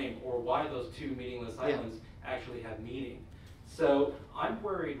that claim, or why those two meaningless islands actually have meaning. So I'm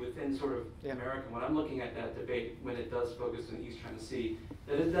worried within sort of America, when I'm looking at that debate, when it does focus on the East China Sea,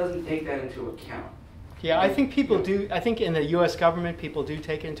 that it doesn't take that into account. Yeah, I think people do. I think in the U.S. government, people do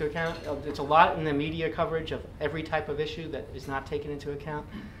take it into account. There's a lot in the media coverage of every type of issue that is not taken into account.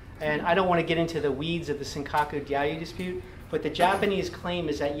 And I don't want to get into the weeds of the Senkaku-Diaoyu dispute, but the Japanese claim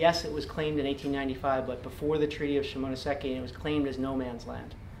is that, yes, it was claimed in 1895, but before the Treaty of Shimonoseki, and it was claimed as no man's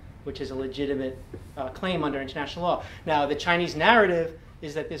land, which is a legitimate claim under international law. Now, the Chinese narrative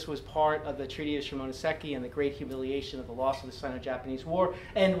is that this was part of the Treaty of Shimonoseki and the great humiliation of the loss of the Sino-Japanese War,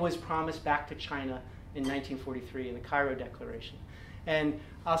 and was promised back to China in 1943 in the Cairo Declaration. And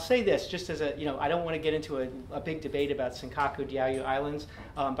I'll say this, just as a, I don't want to get into a big debate about Senkaku-Diaoyu Islands,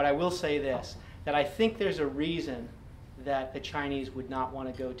 but I will say this, that I think there's a reason that the Chinese would not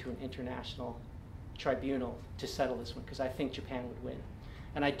want to go to an international tribunal to settle this one, because I think Japan would win.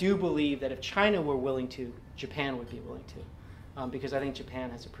 And I do believe that if China were willing to, Japan would be willing to, because I think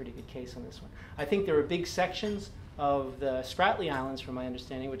Japan has a pretty good case on this one. I think there are big sections of the Spratly Islands, from my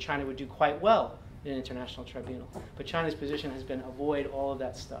understanding, where China would do quite well in an international tribunal. But China's position has been avoid all of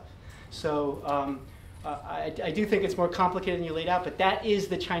that stuff. So I do think it's more complicated than you laid out, but that is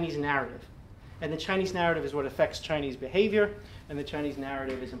the Chinese narrative. And the Chinese narrative is what affects Chinese behavior, and the Chinese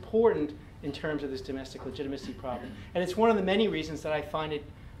narrative is important in terms of this domestic legitimacy problem. And it's one of the many reasons that I find it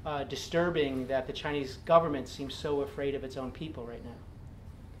disturbing that the Chinese government seems so afraid of its own people right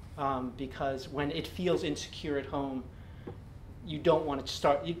now. Because when it feels insecure at home, you don't want to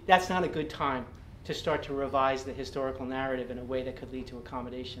start, that's not a good time to start to revise the historical narrative in a way that could lead to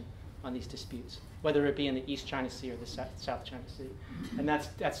accommodation on these disputes, whether it be in the East China Sea or the South China Sea. And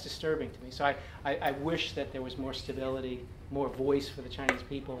that's disturbing to me. So I wish that there was more stability, more voice for the Chinese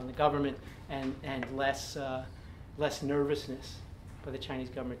people and the government, and less nervousness by the Chinese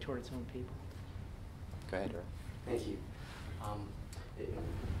government toward its own people. Go ahead, Rick. Thank you.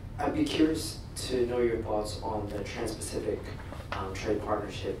 I'd be curious to know your thoughts on the Trans-Pacific Trade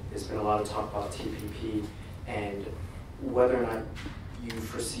Partnership. There's been a lot of talk about TPP and whether or not you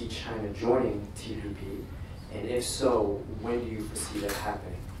foresee China joining TPP, and if so, when do you foresee that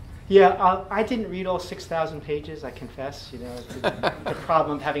happening? Yeah, I didn't read all 6,000 pages, I confess. It's the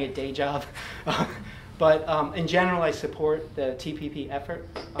problem of having a day job. But in general, I support the TPP effort.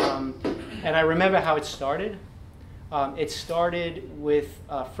 And I remember how it started. It started with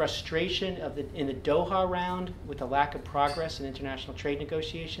frustration in the Doha round with the lack of progress in international trade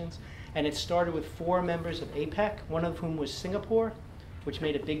negotiations. And it started with 4 members of APEC, one of whom was Singapore, which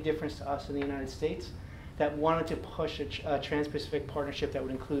made a big difference to us in the United States, that wanted to push a Trans-Pacific partnership that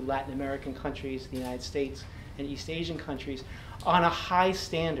would include Latin American countries, the United States, and East Asian countries on a high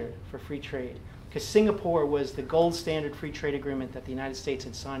standard for free trade. Because Singapore was the gold standard free trade agreement that the United States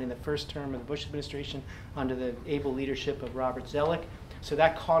had signed in the first term of the Bush administration under the able leadership of Robert Zoellick. So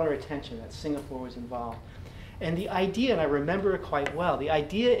that caught our attention, that Singapore was involved. And the idea, and I remember it quite well, the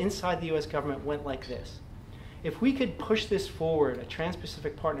idea inside the US government went like this. If we could push this forward, a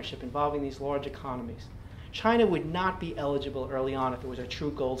Trans-Pacific partnership involving these large economies, China would not be eligible early on if it was a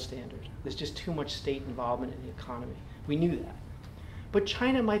true gold standard. There's just too much state involvement in the economy. We knew that. But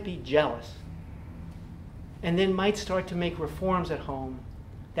China might be jealous and then might start to make reforms at home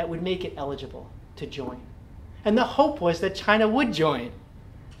that would make it eligible to join. And the hope was that China would join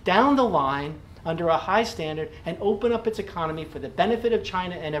down the line under a high standard and open up its economy for the benefit of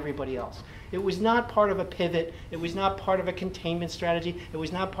China and everybody else. It was not part of a pivot. It was not part of a containment strategy. It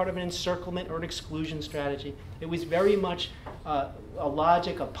was not part of an encirclement or an exclusion strategy. It was very much a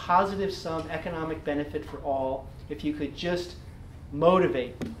logic, a positive sum economic benefit for all if you could just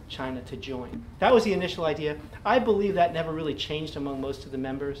motivate China to join. That was the initial idea. I believe that never really changed among most of the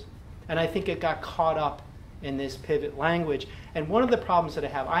members. And I think it got caught up in this pivot language. And one of the problems that I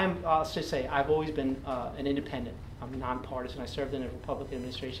have, I'll just say, I've always been an independent. I'm nonpartisan. I served in a Republican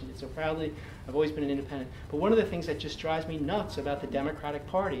administration, did so proudly. I've always been an independent. But one of the things that just drives me nuts about the Democratic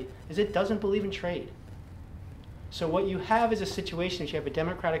Party is it doesn't believe in trade. So what you have is a situation that you have a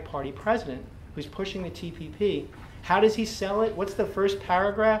Democratic Party president who's pushing the TPP. How does he sell it? What's the first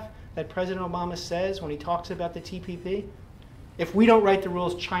paragraph that President Obama says when he talks about the TPP? If we don't write the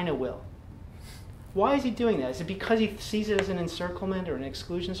rules, China will. Why is he doing that? Is it because he sees it as an encirclement or an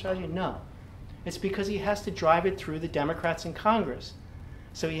exclusion strategy? No. It's because he has to drive it through the Democrats in Congress.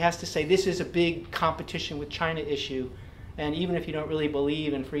 So he has to say this is a big competition with China issue, and even if you don't really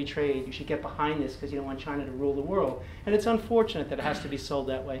believe in free trade, you should get behind this because you don't want China to rule the world. And it's unfortunate that it has to be sold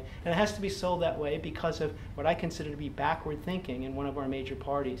that way. And it has to be sold that way because of what I consider to be backward thinking in one of our major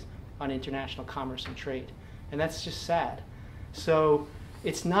parties on international commerce and trade. And that's just sad. So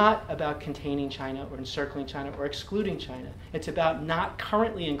it's not about containing China or encircling China or excluding China. It's about not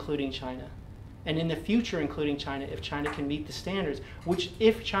currently including China and in the future including China if China can meet the standards, which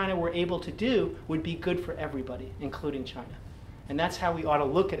if China were able to do would be good for everybody, including China. And that's how we ought to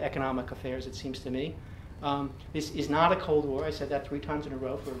look at economic affairs, it seems to me. This is not a Cold War. I said that 3 times in a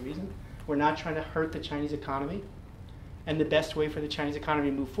row for a reason. We're not trying to hurt the Chinese economy. And the best way for the Chinese economy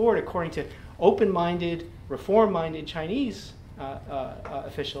to move forward, according to open-minded, reform-minded Chinese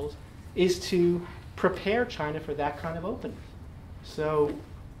officials, is to prepare China for that kind of openness. So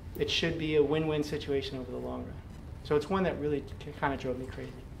it should be a win-win situation over the long run. So it's one that really kind of drove me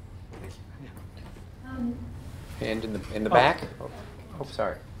crazy. Yeah. And in the back? Oh,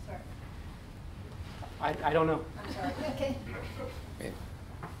 sorry. I don't know. I'm sorry. Okay.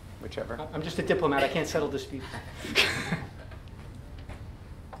 Whichever. I'm just a diplomat. I can't settle disputes.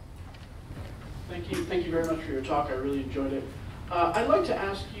 Thank you very much for your talk. I really enjoyed it. I'd like to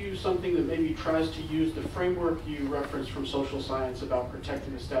ask you something that maybe tries to use the framework you referenced from social science about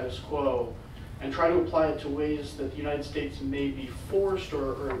protecting the status quo and try to apply it to ways that the United States may be forced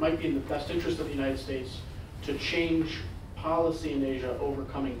or it might be in the best interest of the United States to change policy in Asia over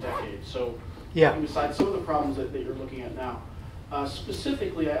coming decades. So putting aside some of the problems that you're looking at now.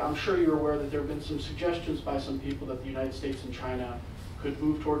 Specifically, I'm sure you're aware that there have been some suggestions by some people that the United States and China could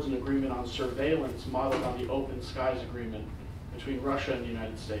move towards an agreement on surveillance modeled on the Open Skies Agreement between Russia and the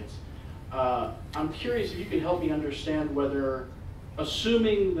United States. I'm curious if you could help me understand whether,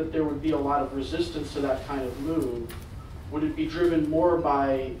 assuming that there would be a lot of resistance to that kind of move, would it be driven more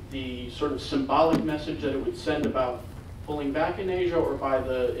by the sort of symbolic message that it would send about pulling back in Asia, or by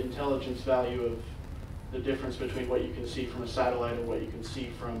the intelligence value of the difference between what you can see from a satellite and what you can see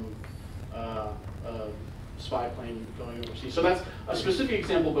from a spy plane going overseas? So that's a specific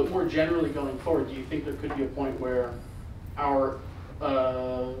example, but more generally going forward, do you think there could be a point where our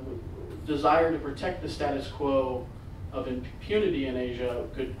desire to protect the status quo of impunity in Asia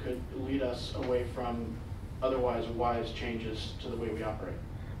could lead us away from otherwise wise changes to the way we operate?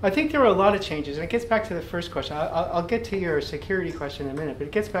 I think there are a lot of changes, and it gets back to the first question. I'll get to your security question in a minute, but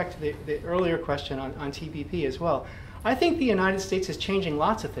it gets back to the earlier question on TPP as well. I think the United States is changing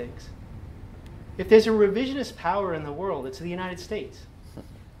lots of things. If there's a revisionist power in the world, it's the United States.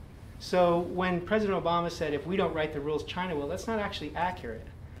 So when President Obama said, if we don't write the rules, China will, that's not actually accurate.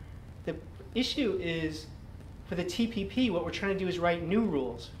 The issue is, for the TPP, what we're trying to do is write new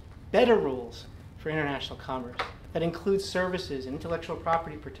rules, better rules for international commerce that includes services and intellectual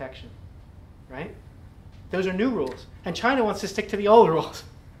property protection, right? Those are new rules. And China wants to stick to the old rules.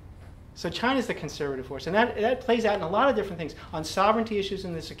 So China's the conservative force. And that plays out in a lot of different things. On sovereignty issues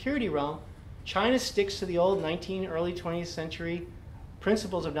in the security realm, China sticks to the old early 20th century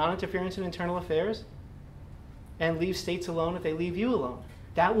principles of non-interference in internal affairs and leave states alone if they leave you alone.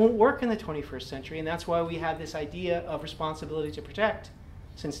 That won't work in the 21st century, and that's why we have this idea of responsibility to protect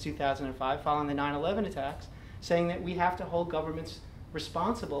since 2005, following the 9/11 attacks, saying that we have to hold governments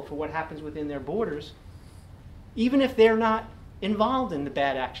responsible for what happens within their borders, even if they're not involved in the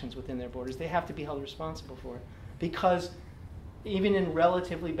bad actions within their borders. They have to be held responsible for it. Because even in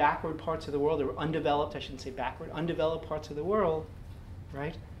relatively backward parts of the world, or undeveloped, I shouldn't say backward, undeveloped parts of the world,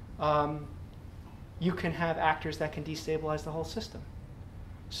 right, you can have actors that can destabilize the whole system.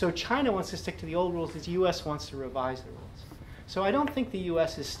 So China wants to stick to the old rules, the US wants to revise the rules. So I don't think the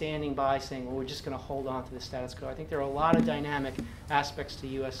US is standing by saying, well, we're just going to hold on to the status quo. I think there are a lot of dynamic aspects to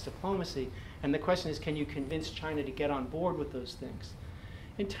US diplomacy. And the question is, can you convince China to get on board with those things?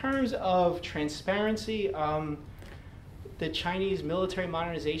 In terms of transparency, the Chinese military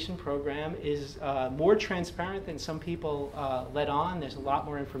modernization program is more transparent than some people let on. There's a lot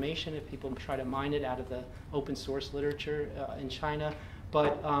more information if people try to mine it out of the open source literature in China.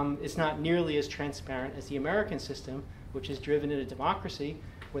 But it's not nearly as transparent as the American system, which is driven in a democracy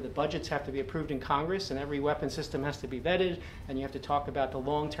where the budgets have to be approved in Congress and every weapon system has to be vetted, and you have to talk about the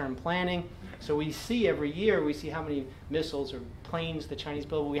long-term planning. So we see every year, we see how many missiles or planes the Chinese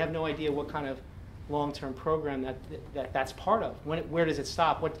build, but we have no idea what kind of long-term program that's part of. Where does it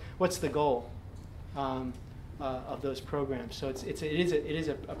stop? What's the goal of those programs? So it is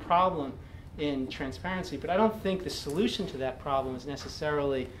a problem in transparency, but I don't think the solution to that problem is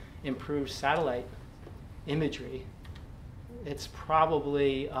necessarily improved satellite imagery. It's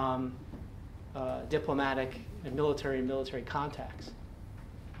probably diplomatic and military contacts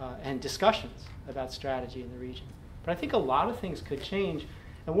and discussions about strategy in the region. But I think a lot of things could change.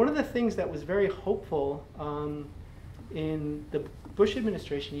 And one of the things that was very hopeful in the Bush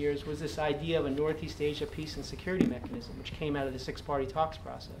administration years was this idea of a Northeast Asia peace and security mechanism, which came out of the six-party talks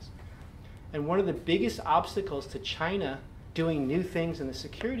process. And one of the biggest obstacles to China doing new things in the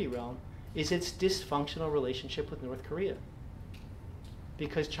security realm is its dysfunctional relationship with North Korea.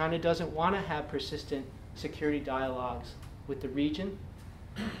 Because China doesn't want to have persistent security dialogues with the region,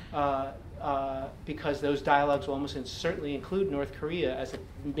 because those dialogues will almost certainly include North Korea as a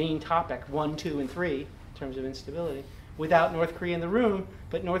main topic, 1, 2, and 3, in terms of instability, without North Korea in the room.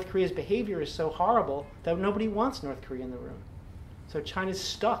 But North Korea's behavior is so horrible that nobody wants North Korea in the room. So China's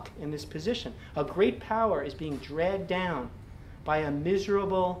stuck in this position. A great power is being dragged down by a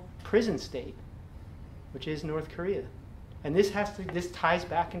miserable prison state, which is North Korea. And this ties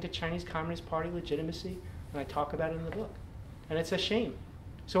back into Chinese Communist Party legitimacy, and I talk about it in the book. And it's a shame.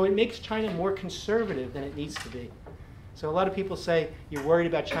 So it makes China more conservative than it needs to be. So a lot of people say, you're worried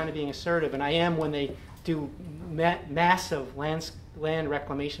about China being assertive, and I am when they do massive land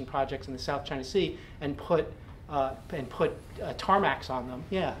reclamation projects in the South China Sea and put tarmacs on them.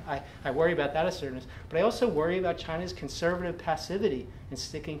 Yeah, I worry about that assertiveness. But I also worry about China's conservative passivity in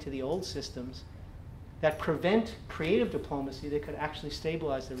sticking to the old systems that prevent creative diplomacy that could actually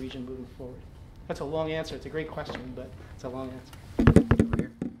stabilize the region moving forward. That's a long answer. It's a great question, but it's a long answer.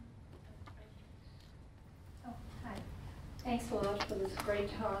 Oh, hi. Thanks a lot for this great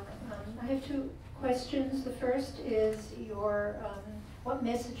talk. I have two questions. The first is what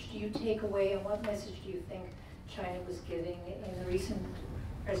message do you take away, and what message do you think China was giving in the recent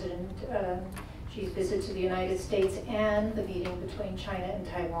President Xi's visit to the United States and the meeting between China and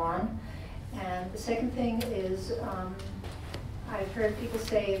Taiwan? And the second thing is, I've heard people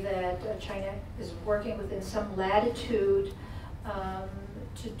say that China is working within some latitude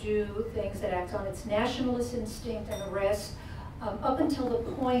to do things that act on its nationalist instinct and arrest up until the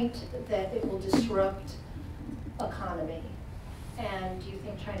point that it will disrupt economy. And do you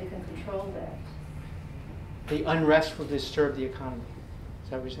think China can control that? The unrest will disturb the economy.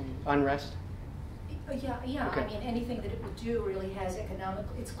 Is that what you're saying? Unrest? Yeah. Okay. I mean, anything that it would do really has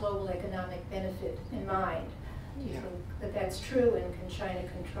its global economic benefit in mind. Do you think that that's true, and can China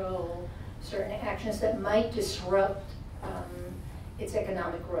control certain actions that might disrupt its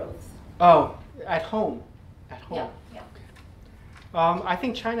economic growth? Oh, at home. At home. Yeah. I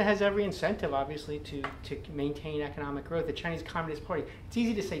think China has every incentive, obviously, to maintain economic growth. The Chinese Communist Party. It's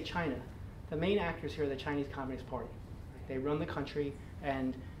easy to say China. The main actors here are the Chinese Communist Party. They run the country,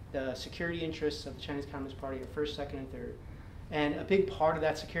 and the security interests of the Chinese Communist Party are first, second, and third. And a big part of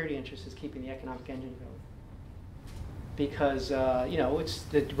that security interest is keeping the economic engine going. Because, it's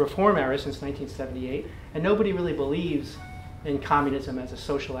the reform era since 1978, and nobody really believes in communism as a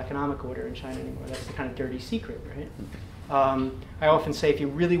social economic order in China anymore. That's the kind of dirty secret, right? I often say, if you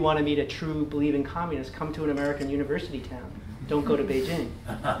really want to meet a true believing communist, come to an American university town. Don't go to Beijing,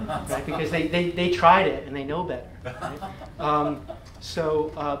 right? Because they tried it and they know better. Right?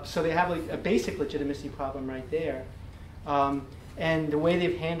 So they have a basic legitimacy problem right there. And the way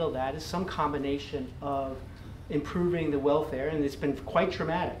they've handled that is some combination of improving the welfare, and it's been quite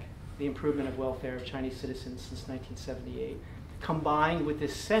dramatic. the improvement of welfare of Chinese citizens since 1978, combined with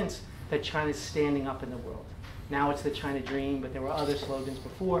this sense that China's standing up in the world. Now it's the China dream, but there were other slogans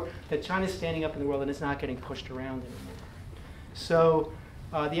before, that China's standing up in the world and it's not getting pushed around anymore. So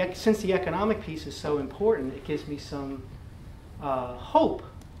since the economic piece is so important, it gives me some hope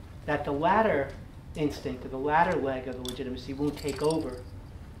that the latter instinct, or the latter leg of the legitimacy, won't take over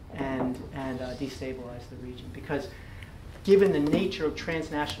and destabilize the region. Because given the nature of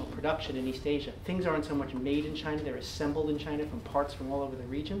transnational production in East Asia, things aren't so much made in China, they're assembled in China from parts from all over the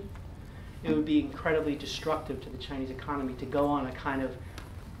region. It would be incredibly destructive to the Chinese economy to go on a kind of,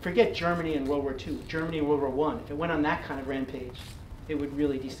 forget Germany and World War II, Germany and World War I. If it went on that kind of rampage, it would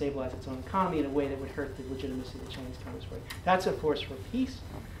really destabilize its own economy in a way that would hurt the legitimacy of the Chinese Communist Party. That's a force for peace,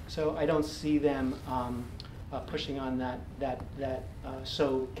 so I don't see them pushing on that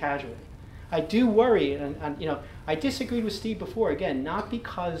so casually. I do worry, and you know, I disagreed with Steve before, again, not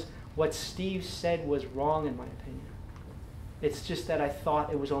because what Steve said was wrong in my opinion. It's just that I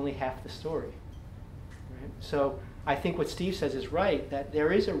thought it was only half the story. Right? So I think what Steve says is right, that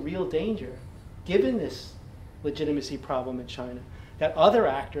there is a real danger, given this legitimacy problem in China, that other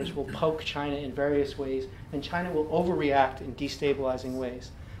actors will poke China in various ways, and China will overreact in destabilizing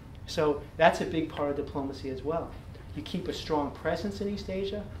ways. So that's a big part of diplomacy as well. You keep a strong presence in East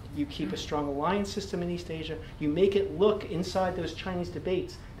Asia, you keep a strong alliance system in East Asia, you make it look inside those Chinese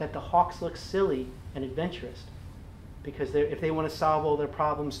debates that the hawks look silly and adventurous. Because if they want to solve all their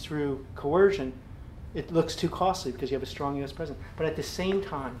problems through coercion, it looks too costly because you have a strong U.S. presence. But at the same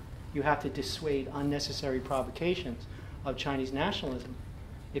time, you have to dissuade unnecessary provocations of Chinese nationalism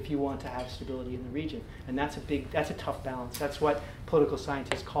if you want to have stability in the region. And that's a tough balance. That's what political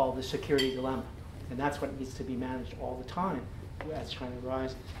scientists call the security dilemma. And that's what needs to be managed all the time as China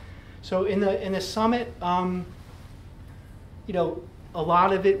rises. So in the summit, you know, a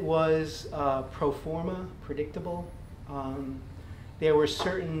lot of it was pro forma, predictable. There were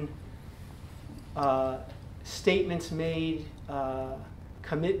certain statements made,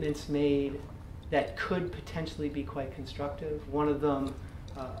 commitments made that could potentially be quite constructive. One of them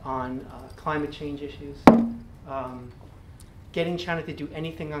on climate change issues. Getting China to do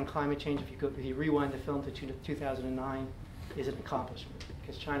anything on climate change, if you rewind the film to 2009, is an accomplishment,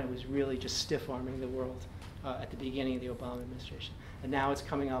 because China was really just stiff-arming the world at the beginning of the Obama administration. And now it's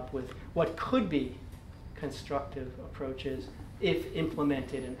coming up with what could be constructive approaches if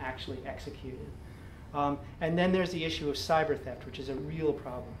implemented and actually executed. And then there's the issue of cyber theft, which is a real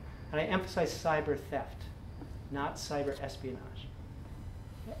problem. And I emphasize cyber theft, not cyber espionage.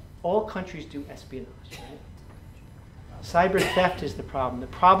 All countries do espionage, right? Cyber theft is the problem. The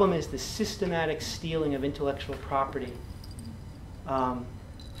problem is the systematic stealing of intellectual property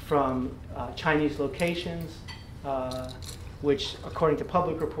from Chinese locations, which, according to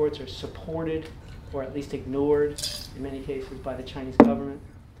public reports, are supported or at least ignored, in many cases, by the Chinese government,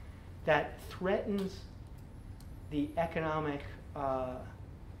 that threatens the economic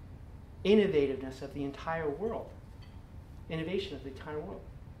innovativeness of the entire world, innovation of the entire world.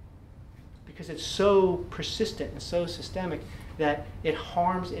 Because it's so persistent and so systemic that it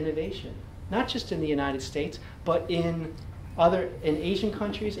harms innovation, not just in the United States, but in Asian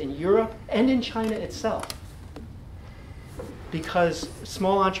countries, in Europe, and in China itself. Because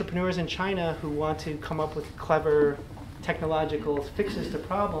small entrepreneurs in China who want to come up with clever technological fixes to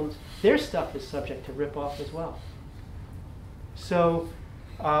problems, their stuff is subject to rip-off as well. So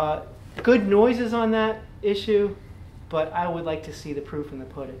good noises on that issue, but I would like to see the proof in the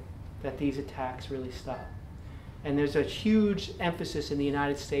pudding that these attacks really stop. And there's a huge emphasis in the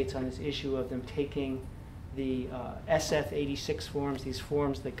United States on this issue of them taking the SF-86 forms, these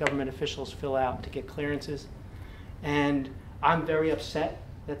forms that government officials fill out to get clearances. And I'm very upset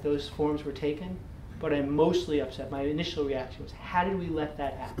that those forms were taken, but I'm mostly upset. My initial reaction was, how did we let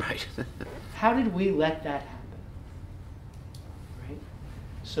that happen? Right. How did we let that happen? Right?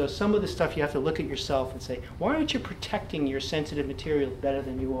 So some of the stuff you have to look at yourself and say, why aren't you protecting your sensitive materials better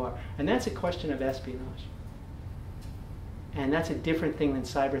than you are? And that's a question of espionage. And that's a different thing than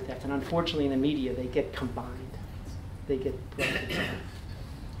cyber theft. And unfortunately in the media, they get combined. They get brought together.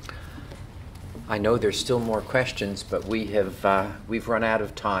 I know there's still more questions, but we've run out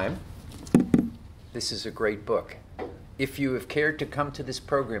of time. This is a great book. If you have cared to come to this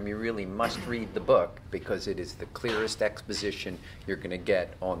program, you really must read the book, because it is the clearest exposition you're going to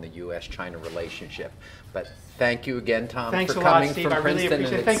get on the U.S.-China relationship. But thank you again, Tom, Thanks for a lot, coming Steve. from I really Princeton.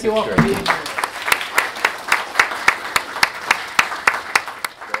 appreciate it. Thank you all for being here.